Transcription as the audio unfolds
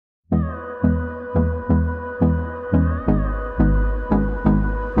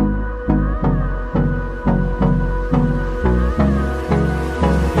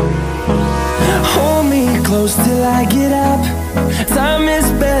close till I get up. Time is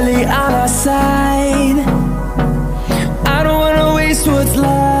barely on our side. I don't wanna waste what's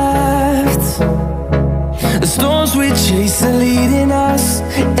left. The storms we chase are leading us,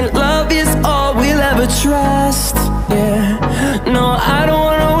 and love is all we'll ever trust. Yeah, no, I don't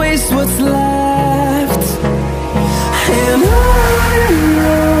wanna waste what's left. And on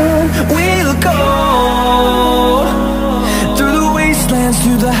we'll go, through the wastelands,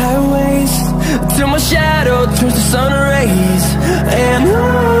 through the highways, till my shadow turns to sun rays. And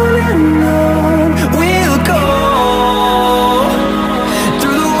on we'll go,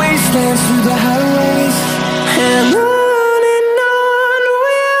 through the wastelands, through the highways, and on.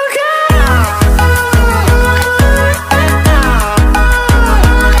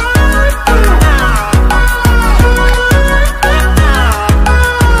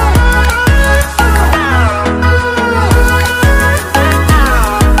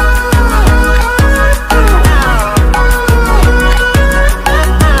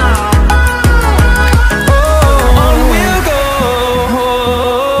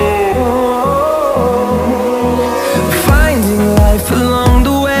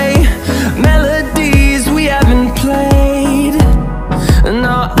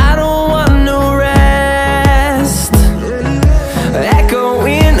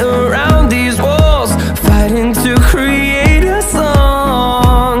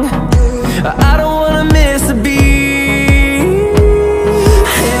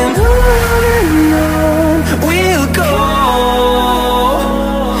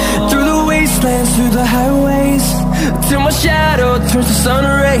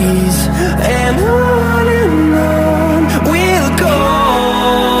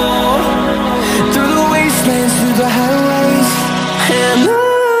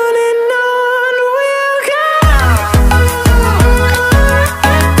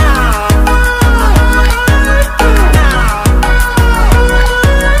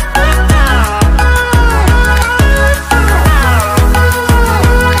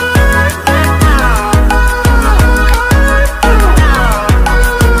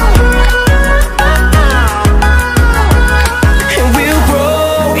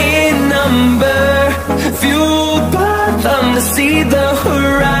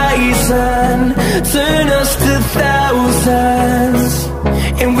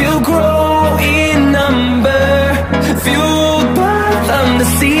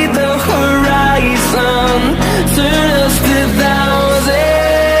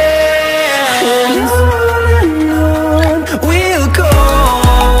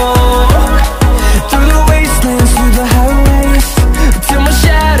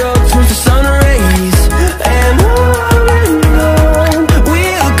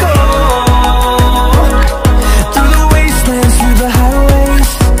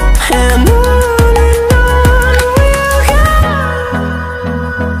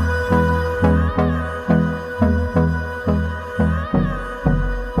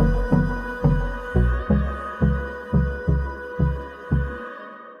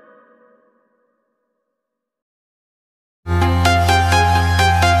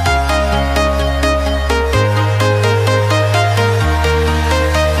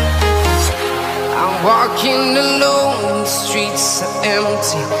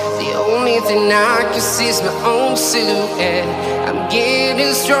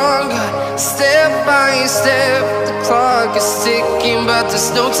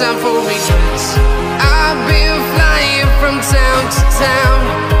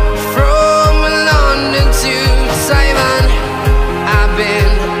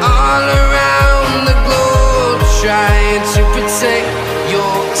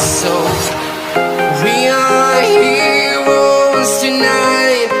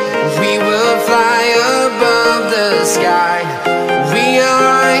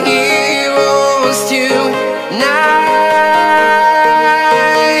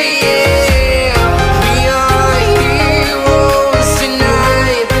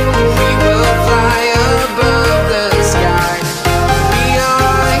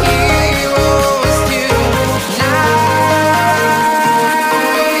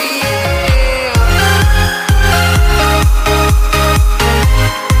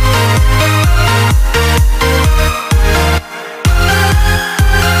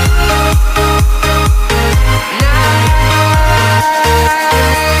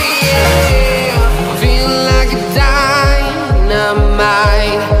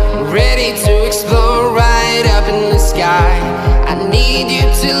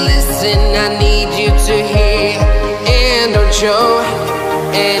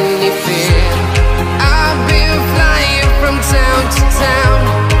 I've been flying from town to town,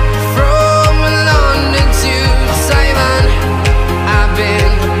 from London to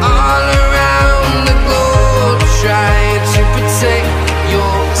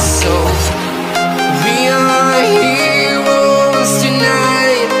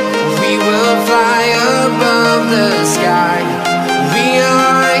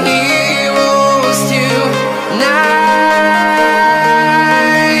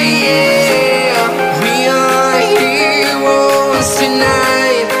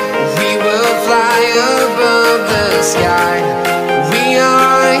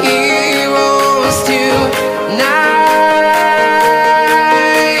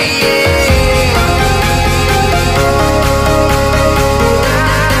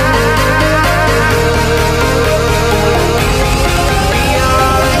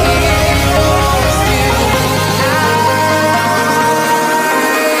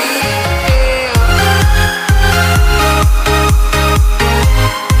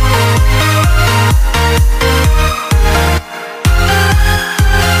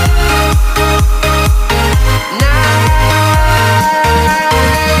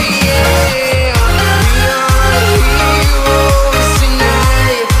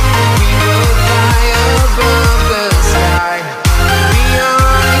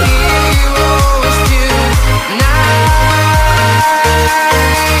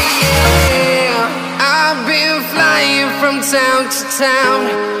town,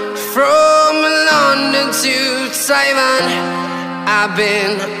 from London to Taiwan. I've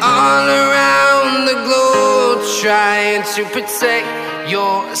been all around the globe trying to protect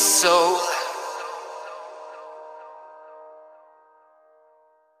your soul.